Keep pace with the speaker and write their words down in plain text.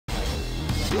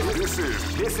This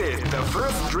is the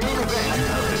first dream event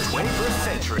of the 21st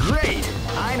century. Great!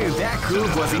 I knew that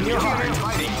groove was in your heart.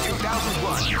 Fighting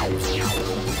 2001.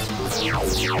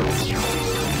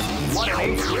 What an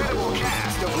incredible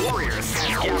cast of warriors has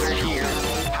gathered here.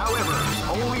 However,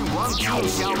 only one team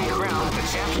shall be crowned the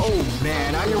champion. Oh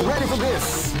man, are you ready for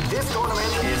this? This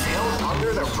tournament is held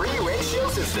under the free ratio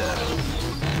system.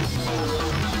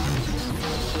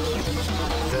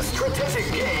 The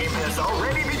strategic game has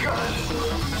already begun.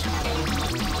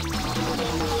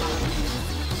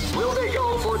 Will they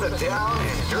go for the down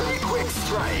and dirty quick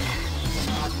strike?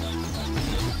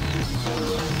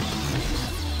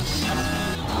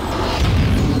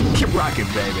 Keep rocking,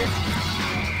 baby.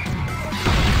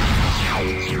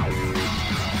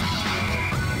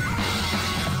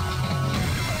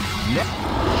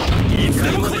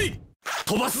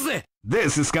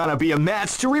 This is gonna be a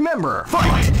match to remember.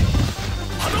 Fight!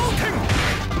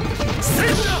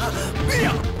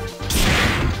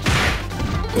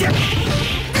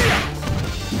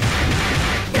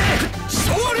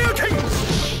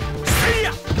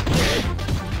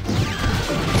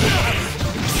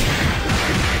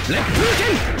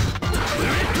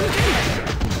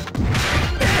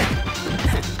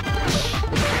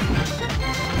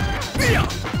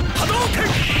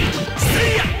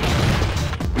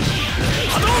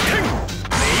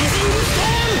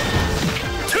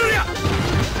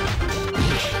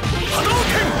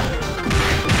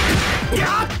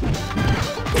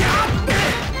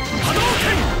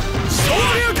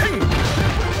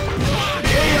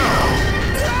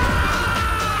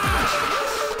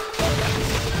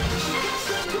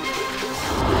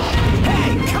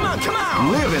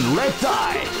 Live and let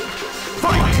die!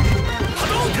 Fight!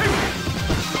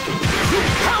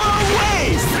 Power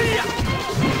waves!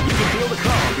 You can feel the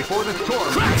calm before the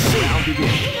storm now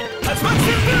begins.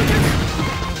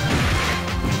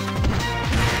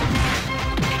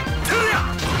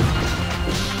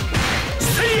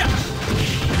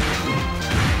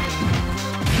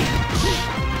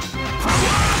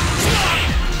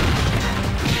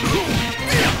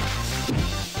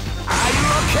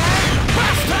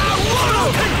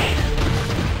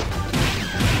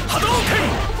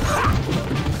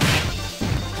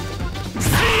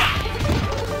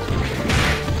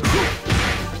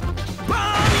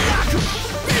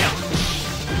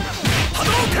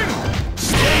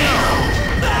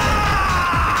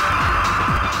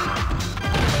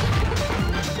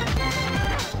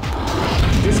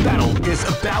 This battle is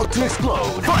about to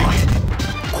explode. Fight!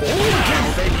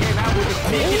 They came out with a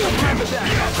sneaky attack.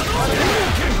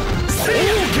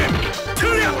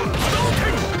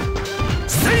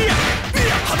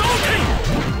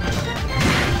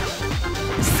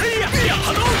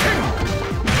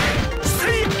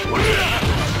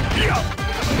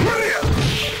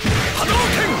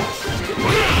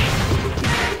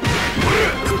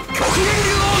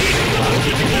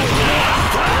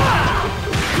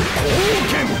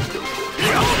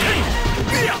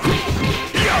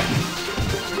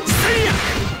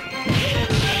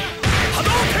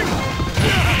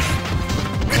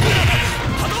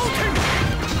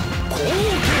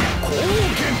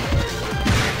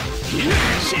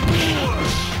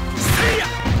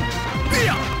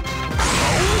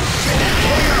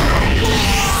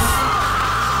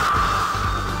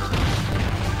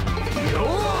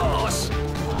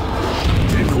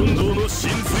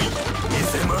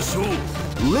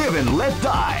 Live and let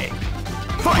die.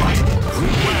 Fight!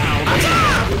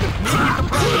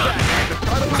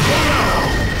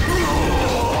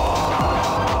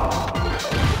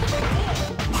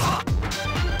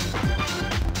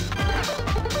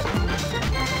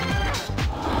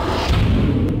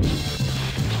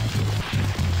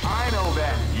 I know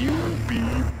that you'll be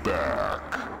back.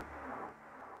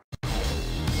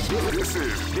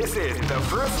 This is the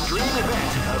first dream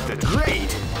event of the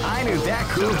great. I knew that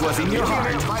groove was in your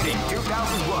heart. Fighting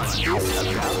 2001 is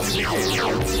about to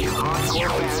begin.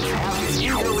 Hardcore fans have been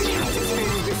eagerly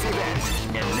anticipating this event,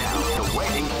 and now the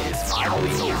waiting is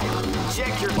finally over.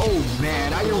 Check your. Oh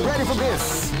man, are you ready for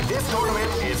this? This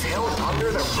tournament is held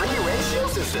under the free ratio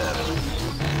system.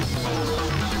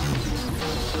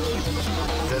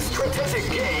 The strategic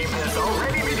game has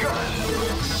already begun.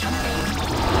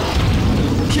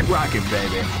 Keep rocking,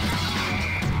 baby.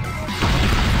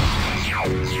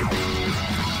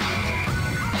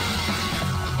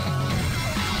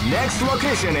 Next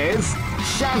location is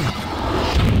Shanghai.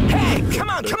 Hey, come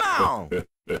on, come on!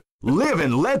 Live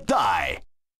and let die.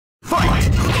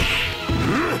 Fight!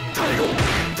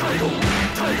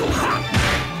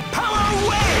 Power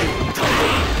wave!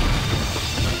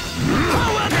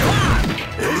 Power tap!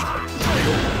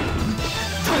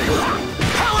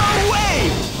 Power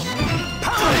wave!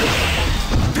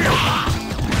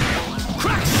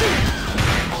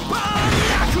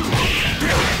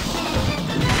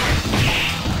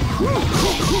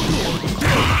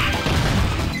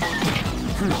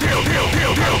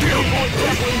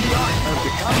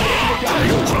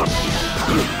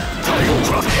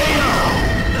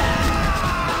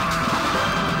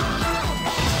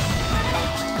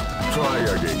 Try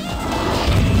again.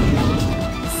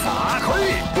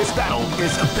 This battle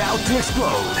is about to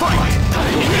explode. Fight!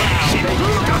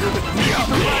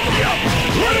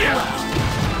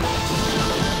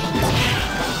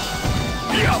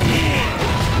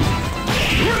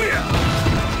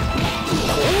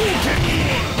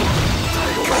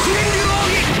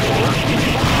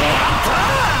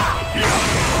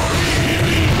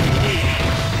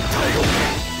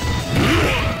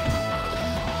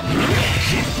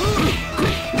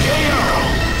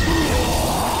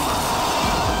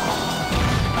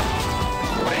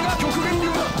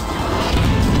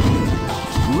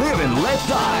 Live and let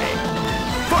die.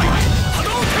 Fight!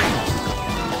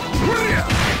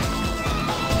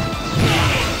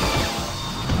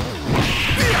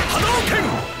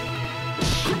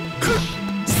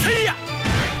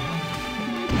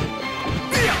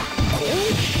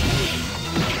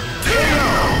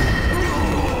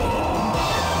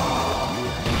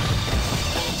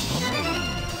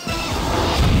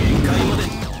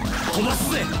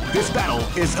 This battle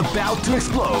is about to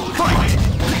explode. Fight!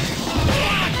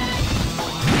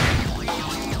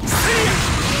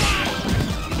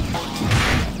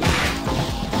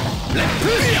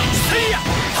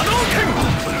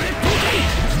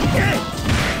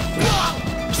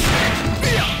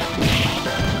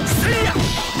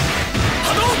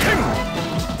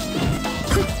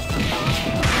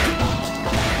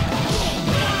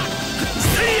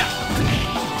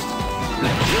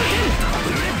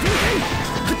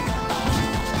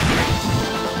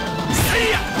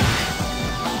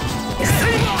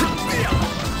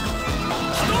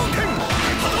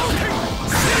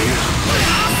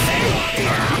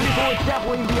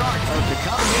 Dabbling the art of the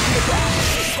combination attack.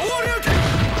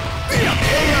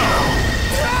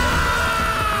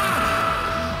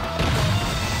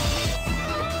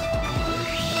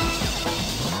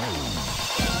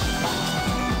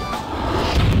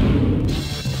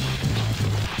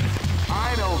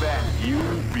 I know that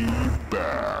you'll be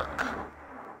back.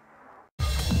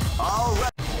 All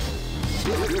right.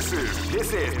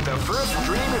 This is the first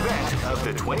dream event of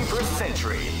the 21st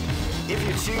century. If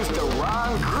you choose the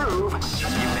wrong groove, you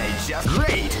may just...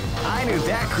 Great! I knew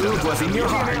that groove was in your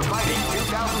heart. Fighting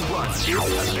 2001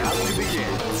 is about to begin.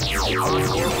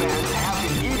 Hardcore fans have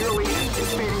been eagerly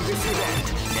anticipating this event,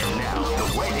 and now the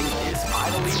waiting is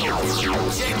finally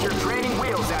over. Check your training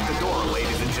wheels at the door,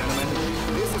 ladies and gentlemen.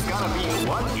 This is gonna be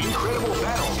one incredible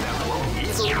battle that won't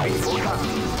easily be forgotten.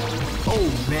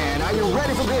 Oh man, are you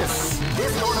ready for this?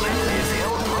 This tournament is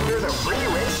held under the free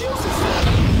ratio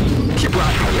system. Keep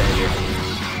rocking, baby.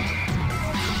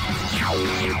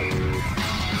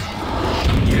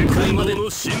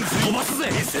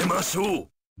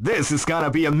 This is gonna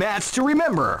be a match to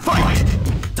remember. Fight!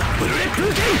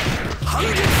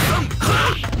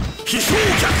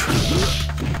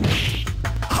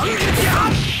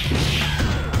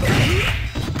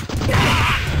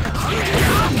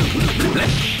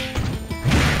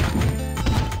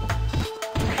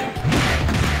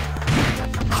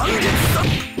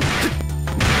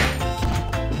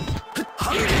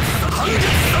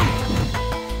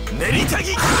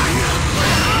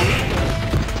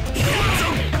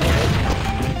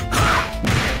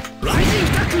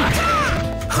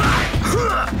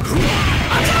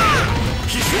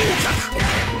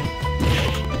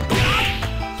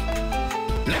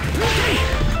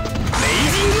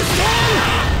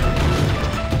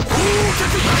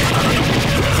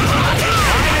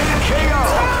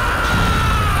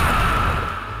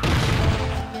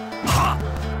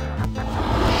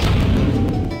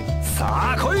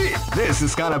 This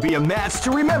is gonna be a match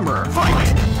to remember.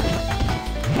 Fight!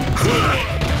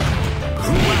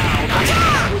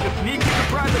 Wow, with a sneaky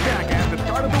surprise attack at the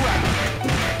start of the round.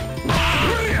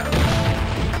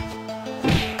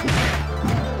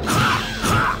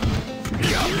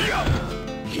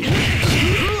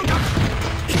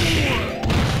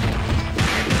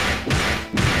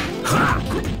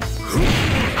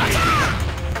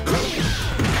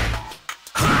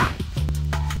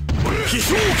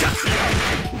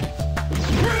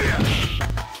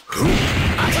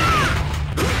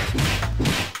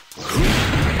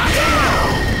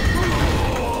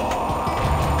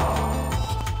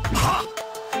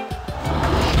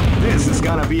 This is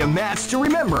gonna be a match to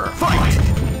remember. Fight!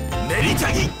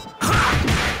 Neritagi!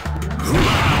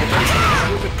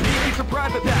 With a sneaky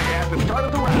surprise attack at the start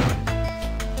of the round.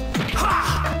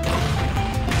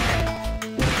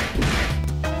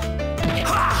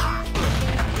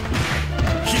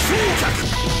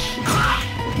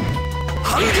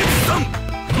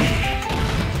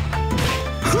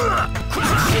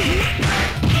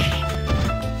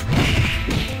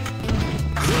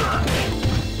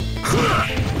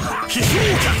 強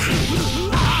客